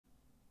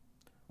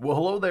Well,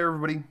 hello there,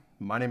 everybody.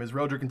 My name is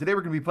Roderick, and today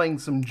we're going to be playing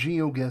some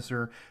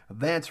Geoguessr.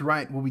 That's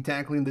right, we'll be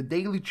tackling the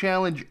daily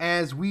challenge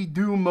as we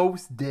do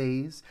most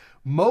days.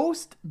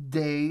 Most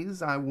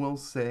days, I will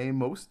say,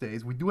 most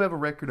days. We do have a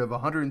record of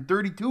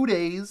 132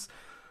 days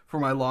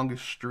for my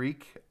longest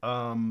streak.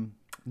 Not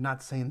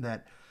saying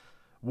that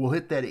we'll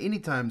hit that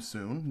anytime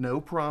soon. No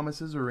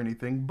promises or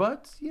anything,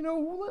 but,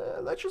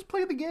 let's just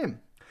play the game.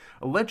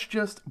 Let's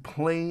just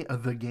play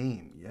the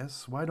game.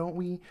 Yes, why don't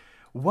we?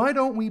 Why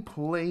don't we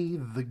play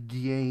the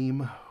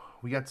game?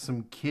 We got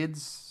some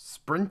kids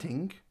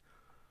sprinting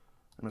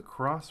in a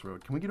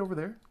crossroad. Can we get over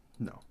there?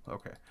 No.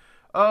 Okay.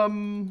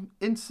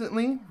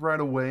 Instantly, right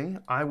away,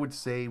 I would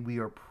say we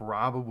are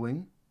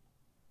probably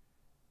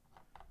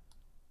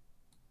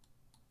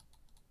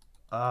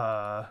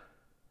I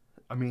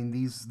mean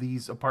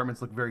these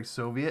apartments look very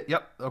Soviet.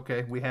 Yep.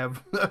 Okay. We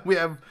have we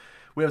have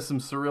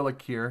some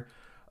Cyrillic here.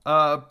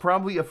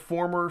 Probably a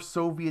former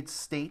Soviet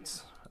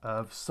state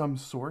of some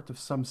sort, of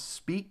some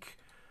speak.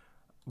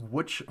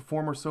 Which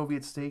former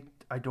Soviet state,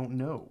 I don't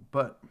know,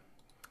 but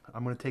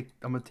I'm gonna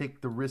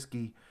take the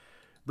risky.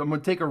 I'm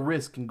gonna take a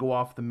risk and go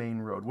off the main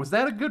road. Was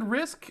that a good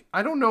risk?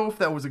 I don't know if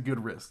that was a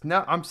good risk.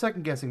 Now I'm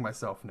second guessing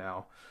myself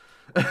now.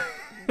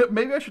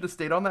 Maybe I should have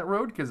stayed on that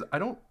road because I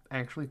don't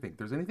actually think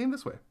there's anything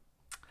this way.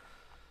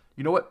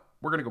 You know what?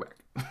 We're gonna go back.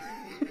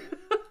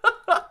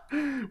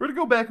 We're gonna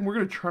go back and we're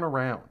gonna turn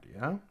around.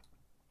 Yeah.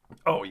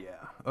 Oh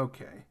yeah.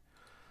 Okay.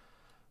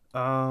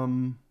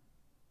 Um.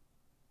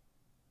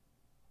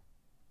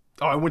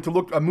 Oh, I went to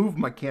look. I moved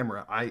my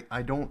camera.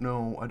 I don't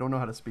know. I don't know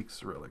how to speak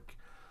Cyrillic.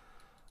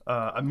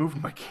 I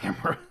moved my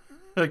camera.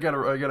 I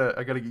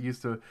gotta get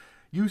used to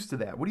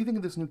that. What do you think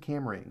of this new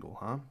camera angle,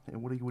 huh?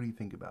 And what do you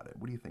think about it?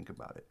 What do you think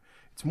about it?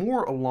 It's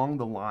more along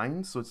the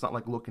lines, so it's not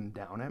like looking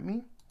down at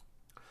me.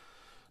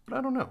 But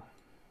I don't know.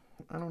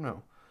 I don't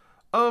know.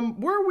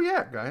 Where are we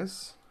at,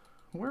 guys?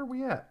 Where are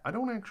we at? I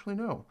don't actually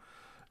know.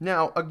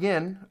 Now,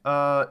 again,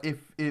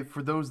 if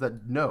for those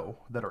that know,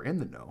 that are in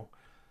the know,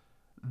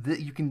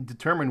 that you can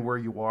determine where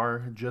you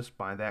are just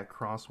by that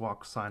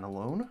crosswalk sign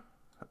alone.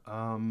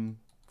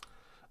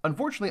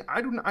 Unfortunately,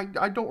 I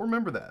don't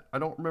remember that. I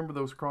don't remember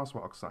those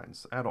crosswalk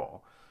signs at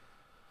all.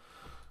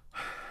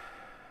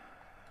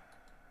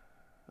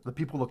 The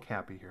people look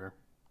happy here.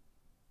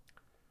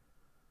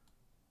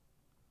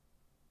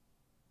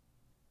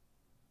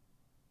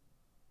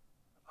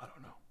 I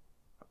don't know.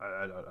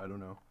 I don't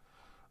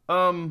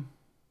know.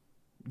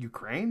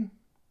 Ukraine,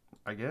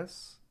 I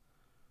guess.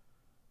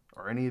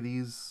 Are any of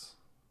these?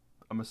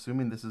 I'm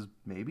assuming this is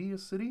maybe a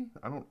city.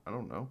 I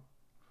don't know.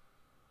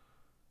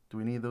 Do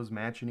any of those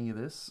match any of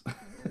this?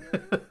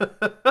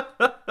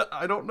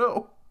 I don't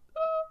know.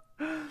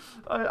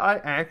 I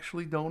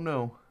actually don't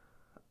know.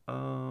 I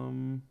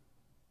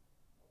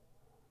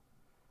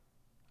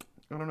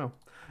don't know.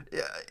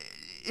 Yeah,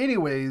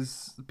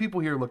 anyways, people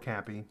here look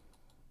happy.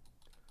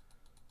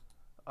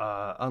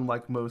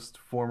 Unlike most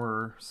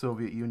former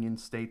Soviet Union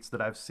states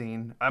that I've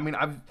seen. I mean,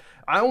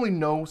 I only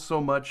know so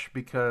much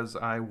because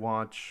I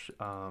watch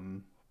a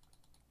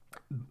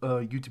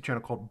YouTube channel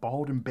called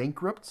Bald and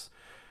Bankrupts,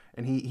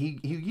 and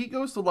he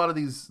goes to a lot of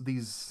these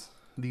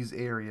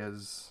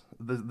areas.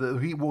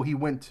 He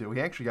went to. He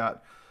actually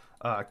got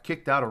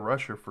kicked out of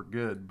Russia for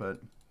good,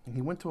 but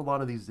he went to a lot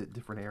of these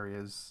different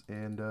areas,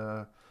 and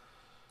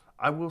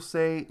I will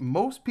say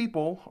most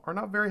people are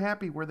not very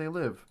happy where they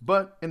live.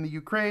 But in the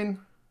Ukraine,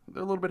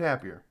 they're a little bit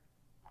happier.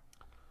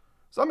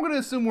 So I'm going to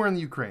assume we're in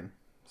the Ukraine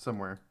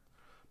somewhere.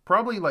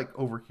 Probably like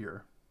over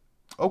here.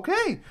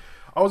 Okay.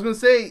 I was going to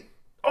say,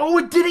 oh,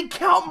 it didn't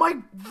count my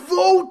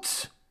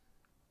vote.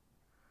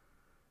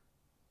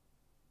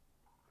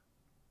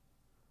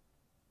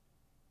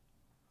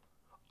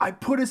 I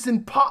put us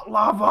in pot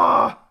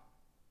lava.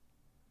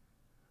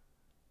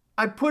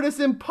 I put us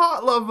in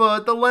pot lava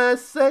at the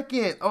last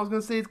second. I was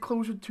going to say it's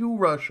closer to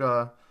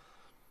Russia.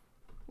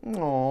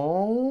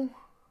 Oh.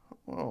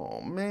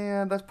 Oh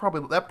man, that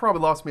probably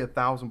lost me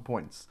 1,000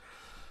 points.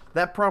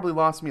 That probably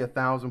lost me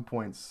 1,000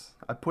 points.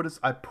 I put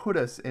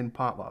us in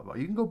pot lava.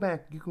 You can go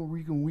back. You can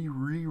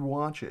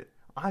re-watch it.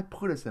 I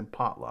put us in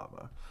pot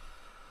lava.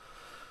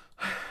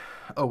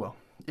 Oh well,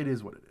 it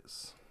is what it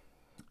is.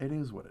 It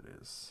is what it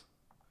is.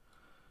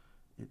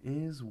 It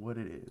is what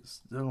it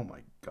is. Oh my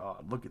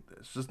God, look at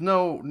this. Just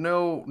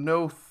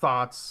no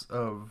thoughts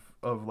of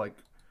like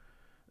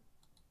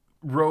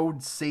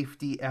road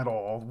safety at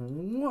all.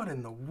 What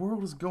in the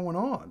world is going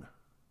on?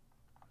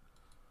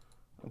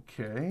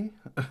 Okay.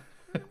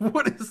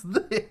 What is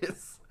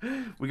this?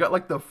 We got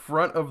like the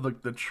front of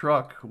the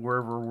truck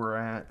wherever we're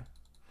at.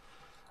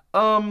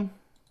 I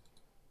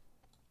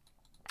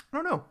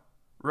don't know.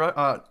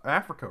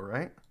 Africa,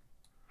 right?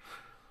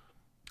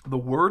 The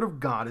word of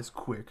God is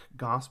quick.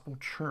 Gospel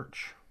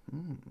church.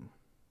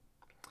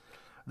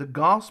 The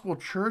gospel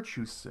church,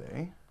 you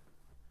say?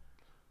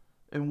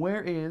 And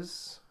where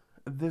is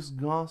this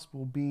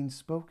gospel being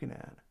spoken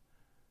at?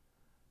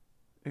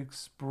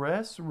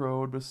 Express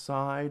Road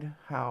beside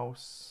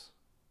house,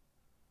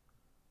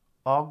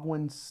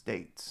 Ogwen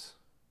State.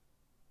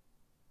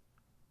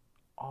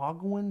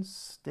 Ogwen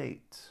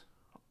State.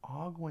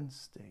 Nicaraguan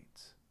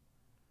state.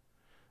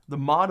 The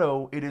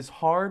motto, it is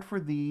hard for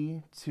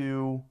thee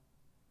to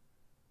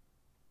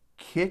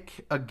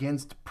kick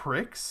against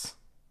pricks.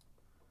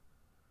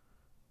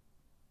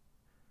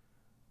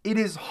 It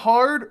is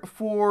hard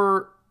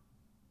for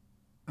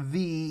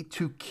thee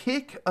to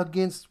kick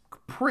against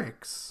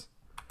pricks.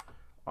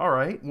 All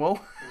right,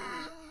 well.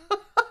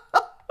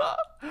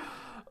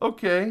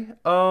 Okay.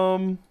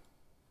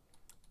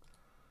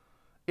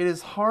 It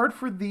is hard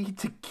for thee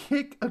to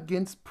kick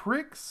against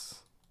pricks.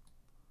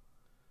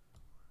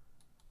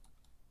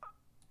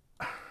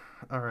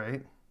 All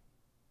right.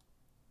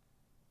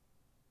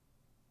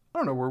 I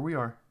don't know where we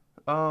are.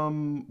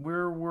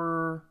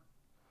 We're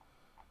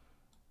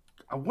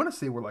I want to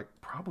say we're like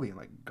probably in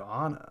like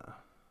Ghana.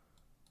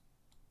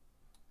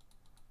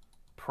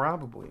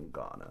 Probably in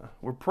Ghana.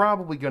 We're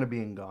probably going to be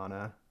in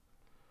Ghana.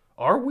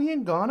 Are we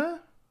in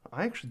Ghana?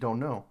 I actually don't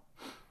know.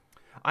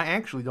 I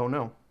actually don't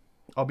know.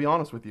 I'll be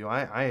honest with you.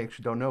 I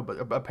actually don't know. But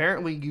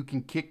apparently you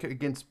can kick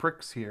against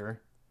pricks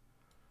here.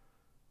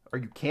 Or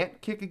you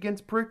can't kick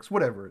against pricks?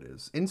 Whatever it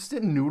is.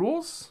 Instant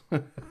noodles?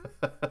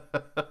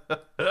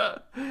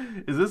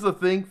 Is this a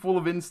thing full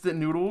of instant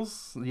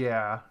noodles?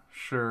 Yeah,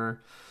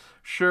 sure.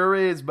 Sure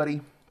is,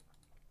 buddy.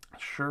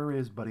 Sure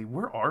is, buddy.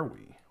 Where are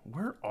we?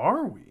 Where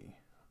are we?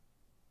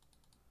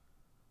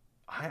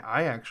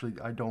 I actually,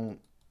 I don't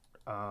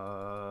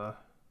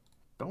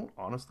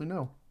honestly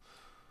know.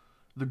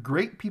 The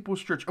Great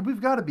People's Church. Oh,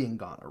 we've got to be in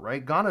Ghana,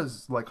 right?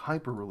 Ghana's like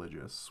hyper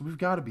religious. We've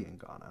got to be in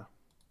Ghana.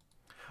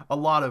 A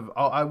lot of,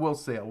 I will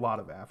say, a lot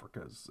of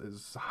Africa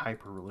is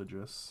hyper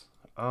religious.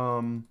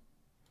 My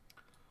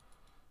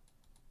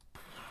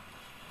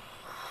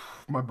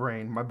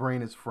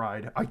brain is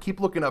fried. I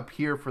keep looking up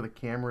here for the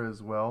camera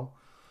as well.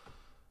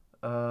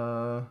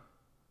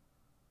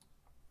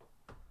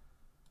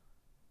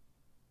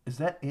 Is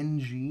that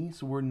NG?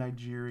 So we're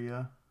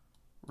Nigeria,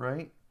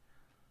 right?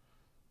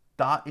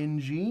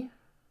 .ng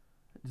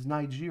is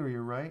Nigeria,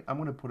 right? I'm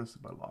gonna put us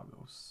by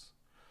Lagos.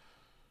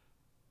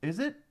 Is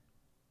it?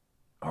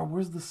 Or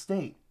where's the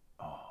state?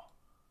 Oh,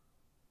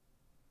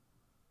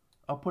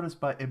 I'll put us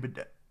by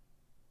Ibadan.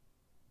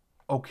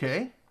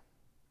 Okay.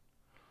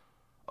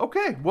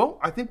 Okay, well,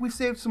 I think we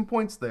saved some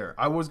points there.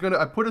 I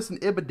put us in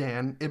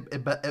Ibadan,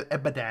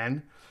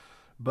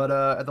 but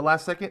at the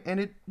last second, and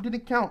it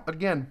didn't count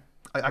again.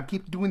 I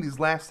keep doing these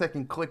last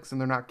second clicks and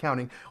they're not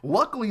counting.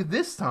 Luckily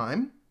this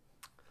time,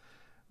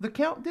 the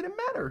count didn't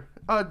matter.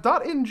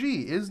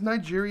 .ng is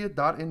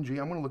Nigeria.ng.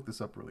 I'm gonna look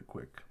this up really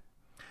quick.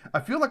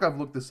 I feel like I've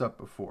looked this up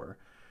before.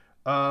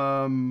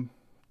 .ng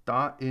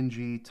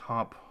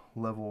top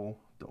level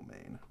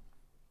domain.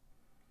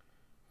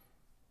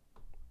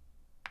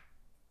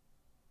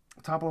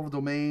 Top level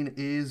domain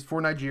is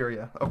for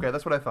Nigeria. Okay,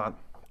 that's what I thought.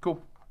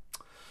 Cool.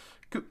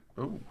 Cool.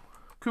 Oh.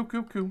 Cool,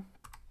 cool, cool.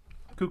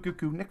 Cool, cool,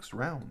 cool. Next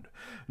round.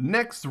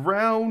 Next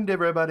round,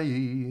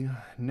 everybody.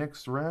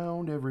 Next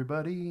round,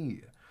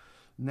 everybody.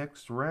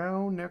 Next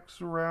round,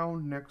 next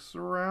round, next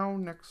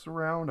round, next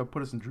round. I'll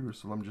put us in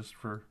Jerusalem just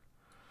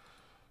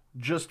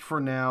for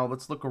now.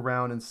 Let's look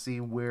around and see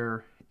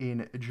where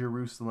in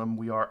Jerusalem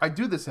we are. I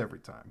do this every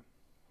time.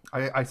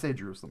 I say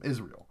Jerusalem,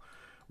 Israel.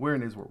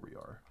 Wherein is where we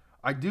are.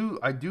 I do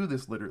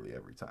this literally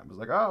every time. It's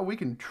like, oh, we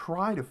can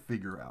try to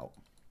figure out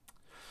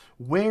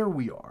where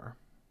we are.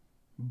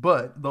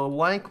 But the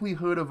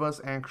likelihood of us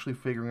actually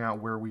figuring out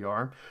where we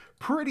are,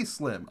 pretty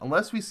slim.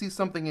 Unless we see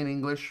something in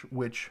English,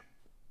 which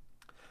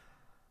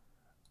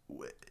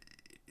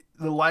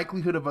the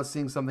likelihood of us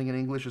seeing something in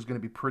English is going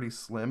to be pretty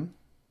slim.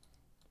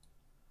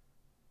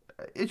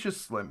 It's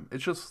just slim.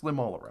 It's just slim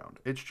all around.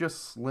 It's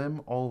just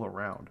slim all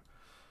around.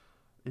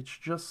 It's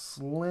just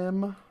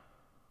slim.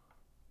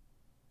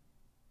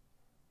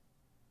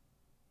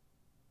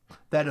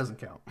 That doesn't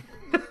count.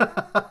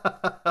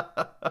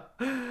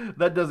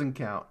 That doesn't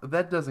count.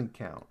 That doesn't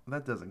count.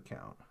 That doesn't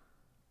count.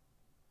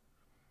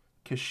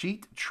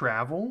 Kashit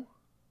travel?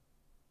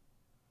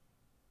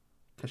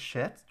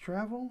 Cachette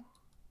travel?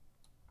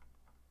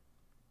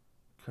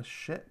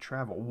 Cachette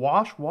travel.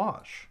 Wash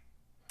wash.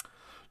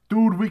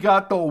 Dude, we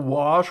got the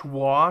wash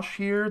wash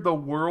here. The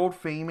world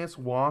famous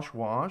wash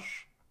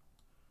wash.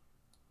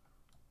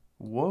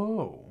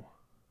 Whoa.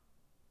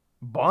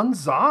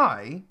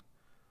 Bonsai?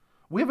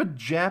 We have a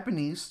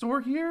Japanese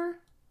store here?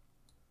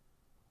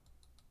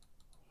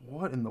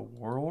 What in the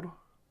world?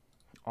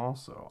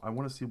 Also, I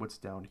want to see what's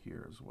down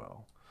here as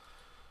well.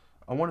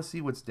 I want to see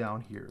what's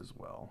down here as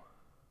well.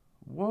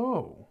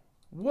 Whoa.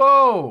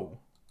 Whoa!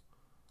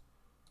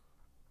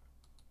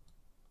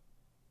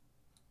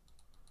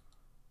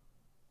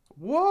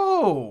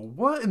 Whoa!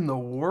 What in the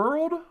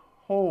world?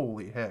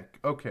 Holy heck.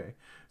 Okay.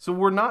 So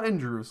we're not in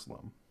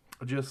Jerusalem.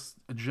 Just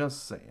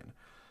saying.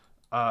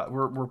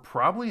 We're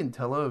probably in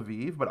Tel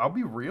Aviv, but I'll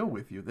be real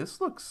with you.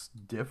 This looks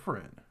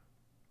different.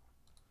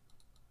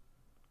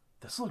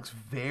 This looks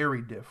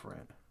very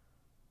different.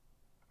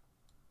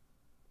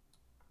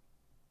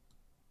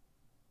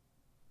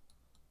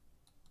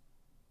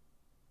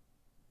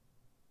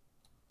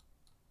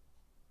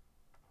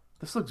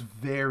 This looks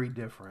very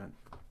different.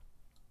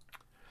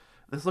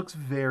 This looks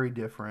very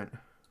different.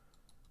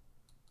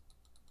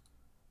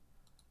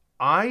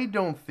 I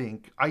don't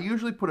think I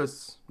usually put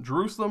us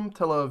Jerusalem,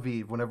 Tel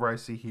Aviv whenever I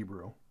see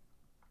Hebrew.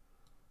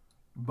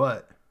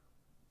 But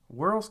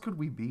where else could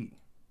we be?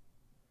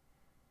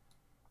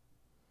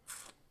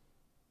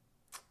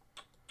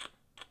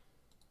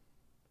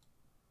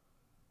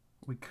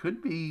 We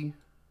could be.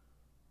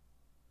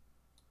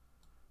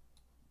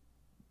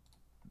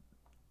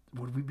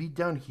 Would we be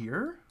down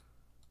here?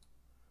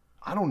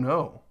 I don't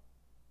know.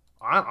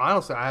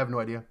 Honestly, I have no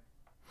idea.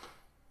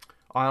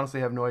 I honestly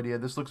have no idea.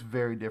 This looks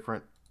very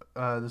different.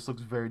 This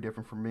looks very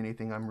different from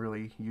anything I'm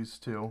really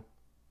used to.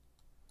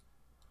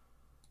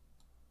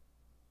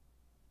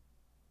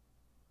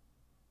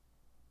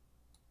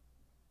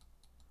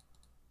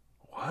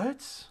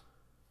 What?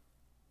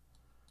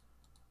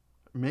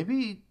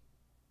 Maybe.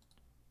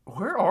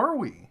 Where are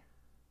we?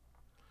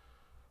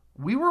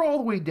 We were all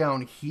the way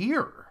down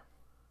here.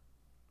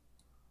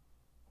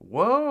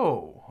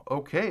 Whoa.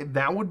 Okay,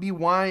 that would be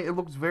why it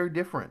looks very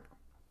different.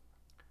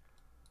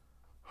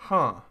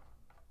 Huh.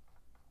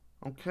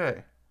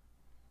 Okay.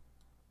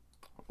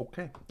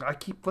 Okay. I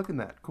keep clicking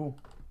that. Cool.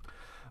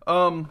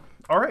 All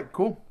right,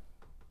 cool.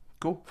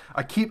 Cool.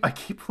 I keep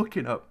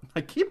looking up.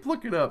 I keep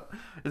looking up.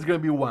 It's going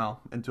to be a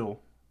while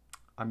until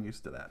I'm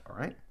used to that, all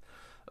right?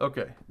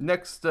 Okay.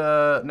 Next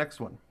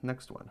one.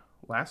 Next one.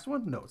 Last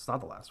one? No, it's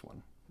not the last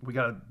one. We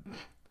got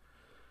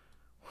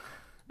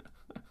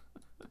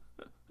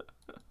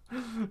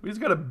we just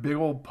got a big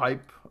old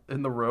pipe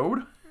in the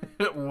road.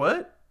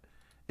 What?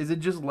 Is it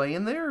just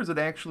laying there, or is it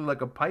actually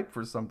like a pipe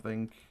for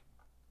something?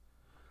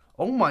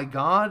 Oh my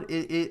god!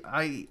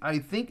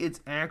 I think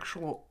it's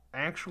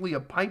actually a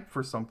pipe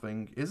for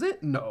something. Is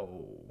it?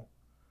 No.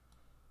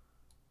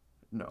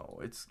 No,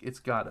 it's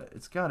gotta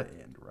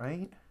end,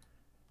 right?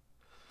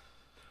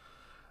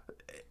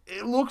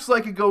 It looks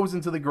like it goes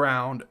into the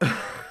ground.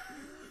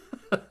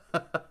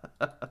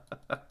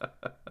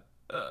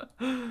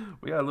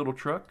 We got a little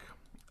truck.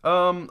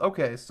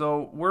 Okay,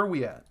 so where are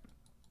we at?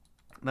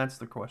 That's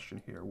the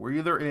question here. We're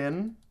either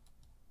in,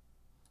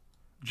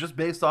 just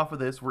based off of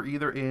this, we're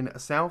either in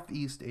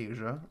Southeast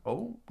Asia.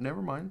 Oh,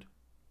 never mind.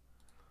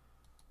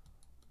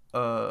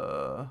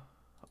 Or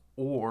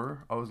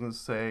I was gonna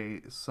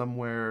say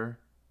somewhere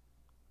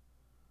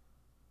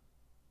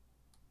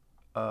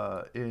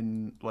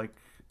in like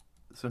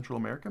Central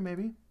America,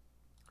 maybe.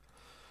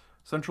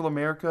 Central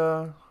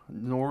America,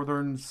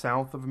 northern,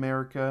 south of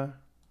America.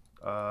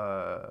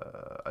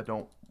 I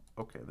don't.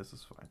 Okay, this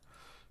is fine.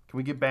 Can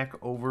we get back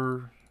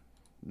over?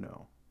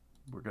 No,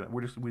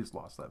 we just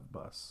lost that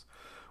bus.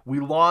 We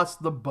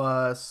lost the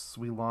bus.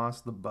 We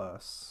lost the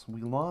bus.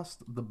 We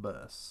lost the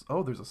bus.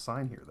 Oh, there's a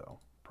sign here though.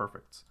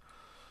 Perfect.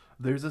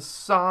 There's a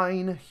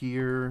sign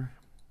here.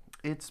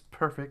 It's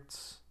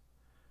perfect.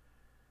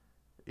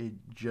 It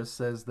just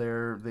says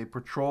they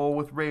patrol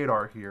with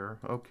radar here.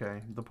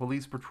 Okay. The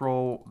police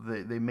patrol,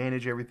 they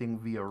manage everything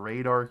via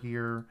radar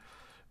here.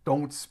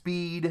 Don't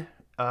speed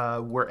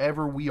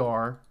wherever we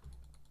are.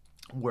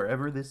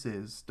 Wherever this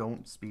is,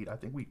 don't speed. I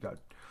think we got...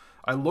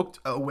 I looked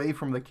away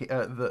from the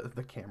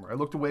camera. I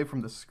looked away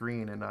from the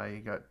screen and I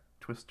got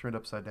turned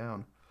upside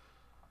down.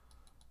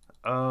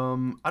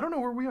 I don't know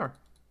where we are.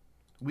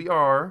 We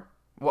are...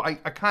 Well, I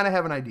kind of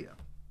have an idea.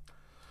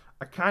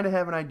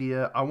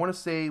 I want to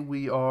say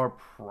we are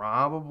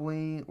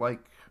probably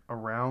like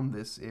around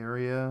this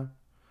area.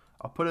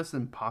 I'll put us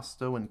in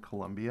Pasto in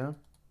Colombia.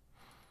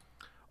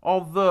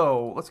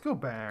 Although, let's go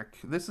back.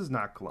 This is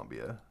not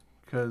Colombia,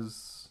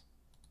 because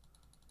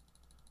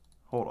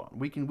hold on.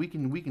 We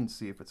can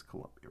see if it's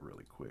Colombia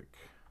really quick.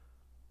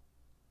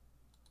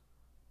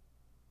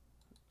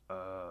 You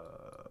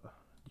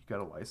got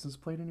a license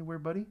plate anywhere,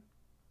 buddy?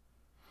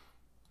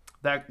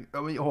 I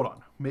mean, hold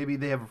on. Maybe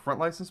they have a front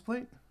license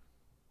plate?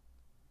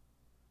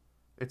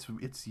 It's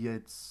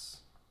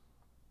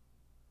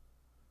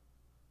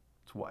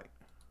white.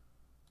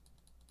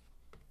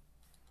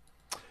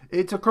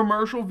 It's a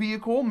commercial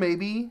vehicle,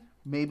 maybe.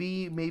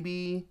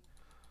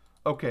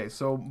 Okay,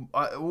 so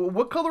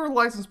what color are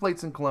license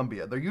plates in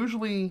Colombia? They're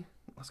usually,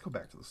 let's go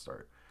back to the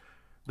start.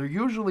 They're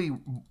usually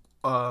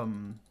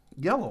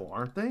yellow,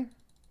 aren't they?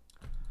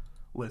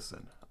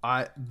 Listen,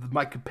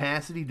 my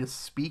capacity to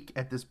speak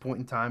at this point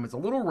in time is a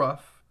little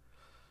rough.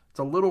 It's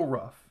a little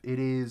rough. It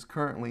is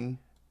currently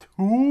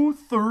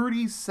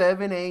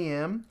 2:37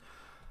 a.m.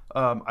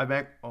 Oh my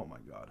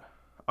god.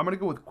 I'm gonna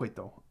go with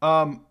Cueto.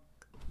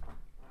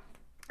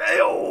 Hey,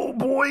 oh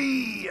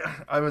boy!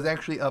 I was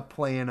actually up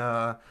playing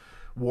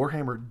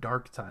Warhammer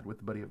Darktide with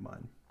a buddy of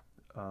mine.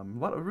 A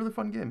really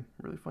fun game.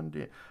 Really fun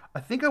game.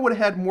 I think I would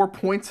have had more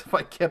points if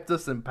I kept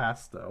us in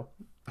Pasto.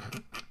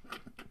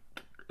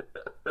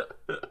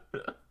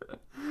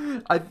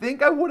 I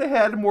think I would have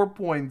had more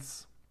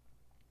points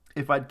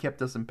if I'd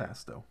kept us in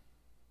Pasto.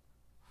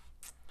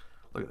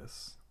 Look at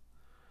this.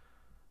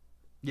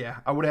 Yeah,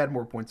 I would have had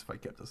more points if I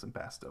kept us in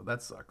Pasto.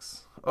 That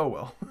sucks. Oh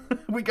well.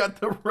 We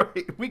got it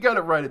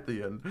right at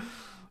the end.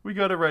 We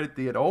got it right at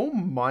the end. Oh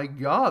my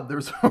god,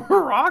 there's a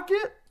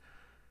rocket?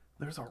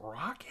 There's a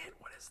rocket?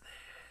 What is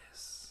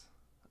this?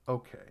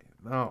 Okay.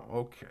 No,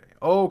 okay.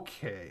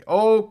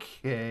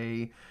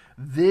 Okay.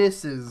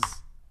 This is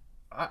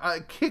I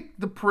kick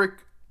the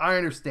prick, I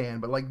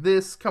understand, but like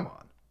this, come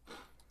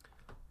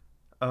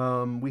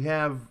on. We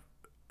have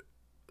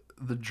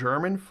the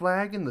German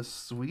flag and the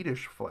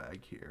Swedish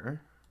flag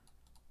here.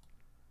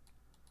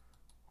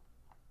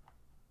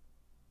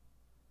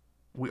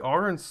 We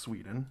are in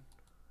Sweden,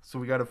 so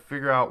we got to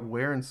figure out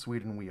where in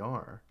Sweden we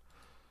are.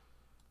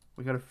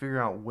 We got to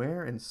figure out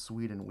where in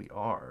Sweden we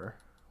are.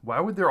 Why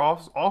would there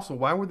also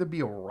why would there be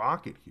a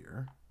rocket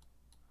here?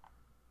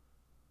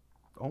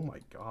 Oh my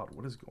god,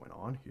 what is going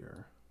on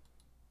here?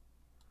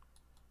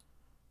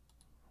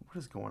 What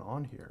is going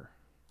on here?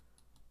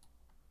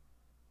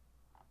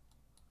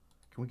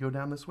 Can we go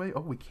down this way?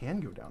 Oh, we can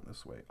go down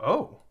this way.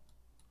 Oh.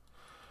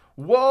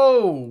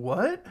 Whoa,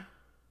 what?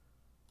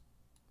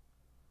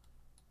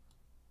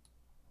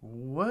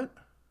 What?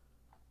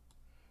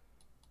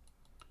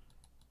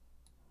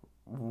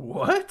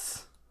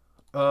 What?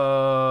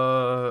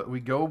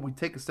 We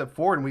take a step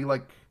forward and we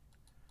like,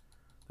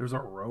 there's a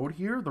road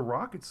here? The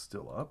rocket's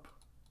still up.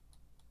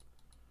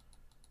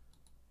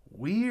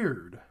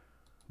 Weird.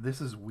 This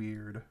is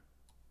weird.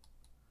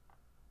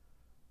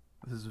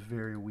 This is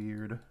very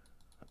weird.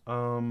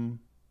 There's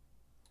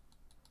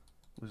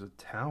a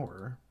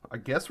tower. I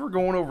guess we're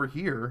going over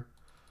here.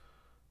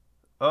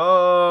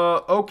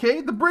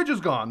 Okay, the bridge is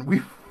gone.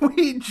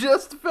 We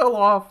just fell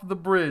off the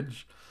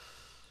bridge.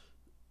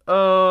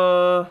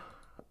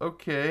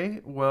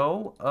 Okay,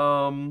 well,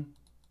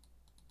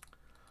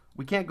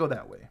 we can't go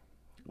that way.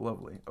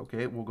 Lovely.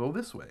 Okay, we'll go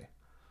this way.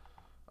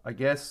 I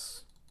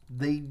guess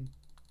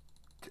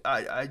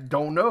I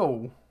don't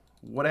know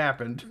what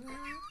happened.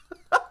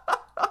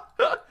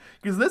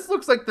 Because this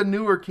looks like the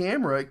newer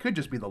camera. It could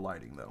just be the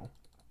lighting, though.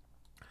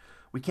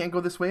 We can't go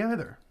this way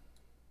either.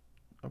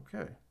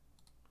 Okay.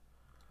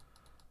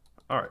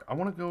 All right, I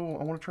want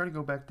to try to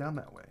go back down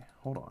that way.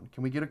 Hold on.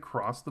 Can we get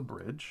across the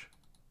bridge?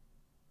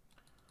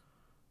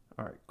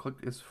 All right, click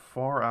as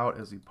far out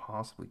as you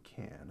possibly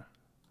can.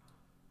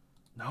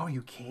 No,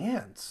 you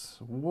can't.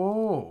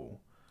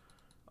 Whoa.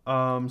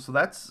 So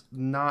that's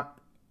not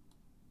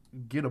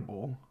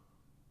gettable.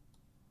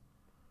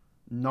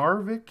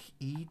 Narvik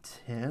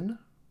E10?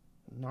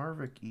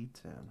 Narvik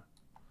E10.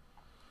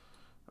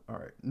 All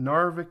right,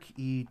 Narvik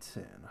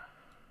E10.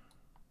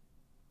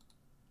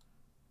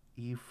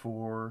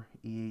 E4,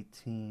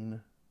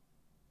 E18.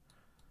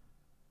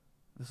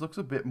 This looks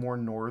a bit more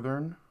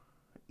northern.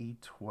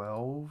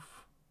 E12,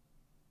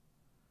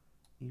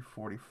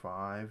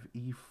 E45,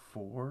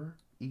 E4,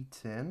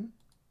 E10.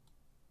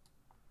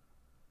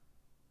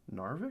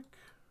 Narvik?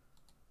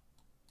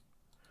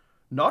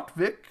 Not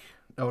Vic.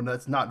 Oh,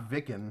 that's not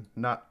Viken.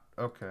 Not,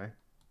 okay.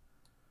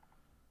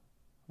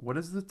 What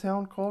is the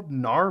town called?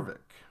 Narvik.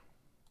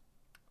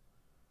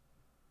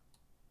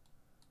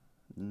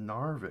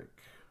 Narvik.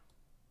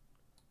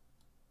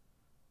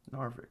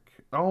 Narvik.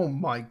 Oh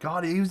my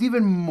god, he was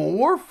even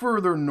more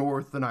further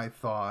north than I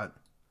thought.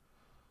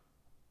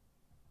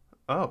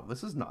 Oh,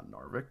 this is not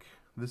Narvik.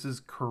 This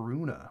is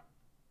Karuna.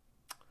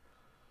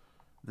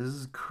 This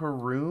is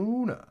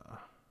Karuna.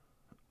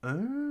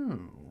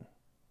 Oh.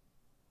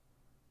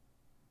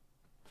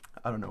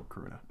 I don't know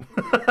Karuna.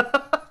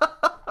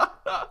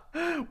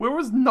 Where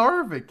was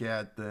Narvik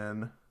at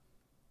then?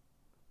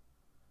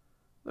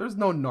 There's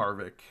no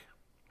Narvik.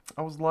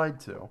 I was lied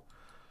to.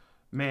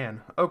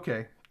 Man,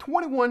 okay.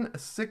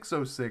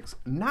 21,606.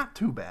 Not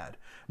too bad.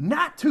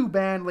 Not too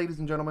bad, ladies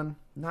and gentlemen.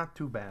 Not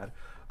too bad.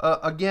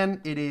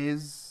 Again, it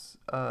is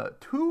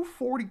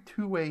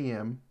 2:42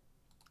 a.m.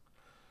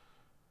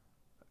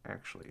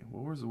 Actually,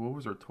 what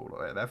was our total?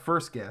 That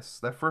first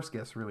guess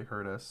really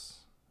hurt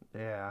us.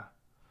 Yeah.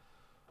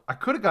 I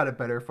could have got it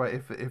better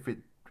if it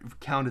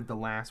counted the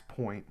last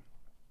point.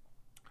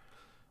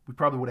 We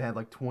probably would have had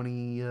like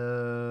 20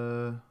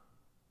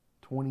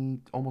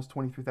 almost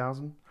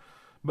 23,000.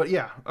 But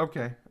yeah,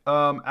 okay.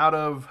 Out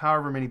of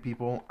however many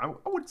people, I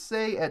would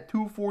say at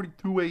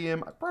 2:42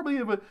 a.m. I probably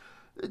have a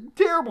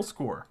terrible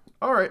score.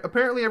 All right,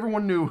 apparently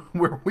everyone knew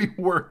where we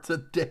were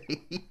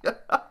today.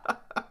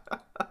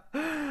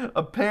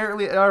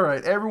 Apparently, all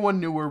right, everyone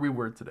knew where we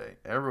were today.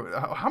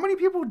 How many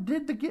people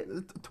did the guess?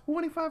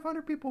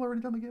 2,500 people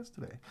already done the guess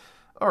today.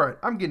 All right,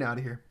 I'm getting out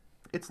of here.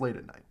 It's late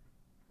at night.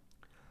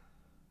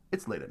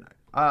 It's late at night.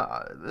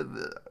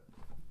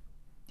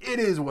 It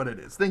is what it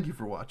is. Thank you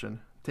for watching.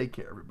 Take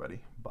care,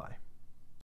 everybody. Bye.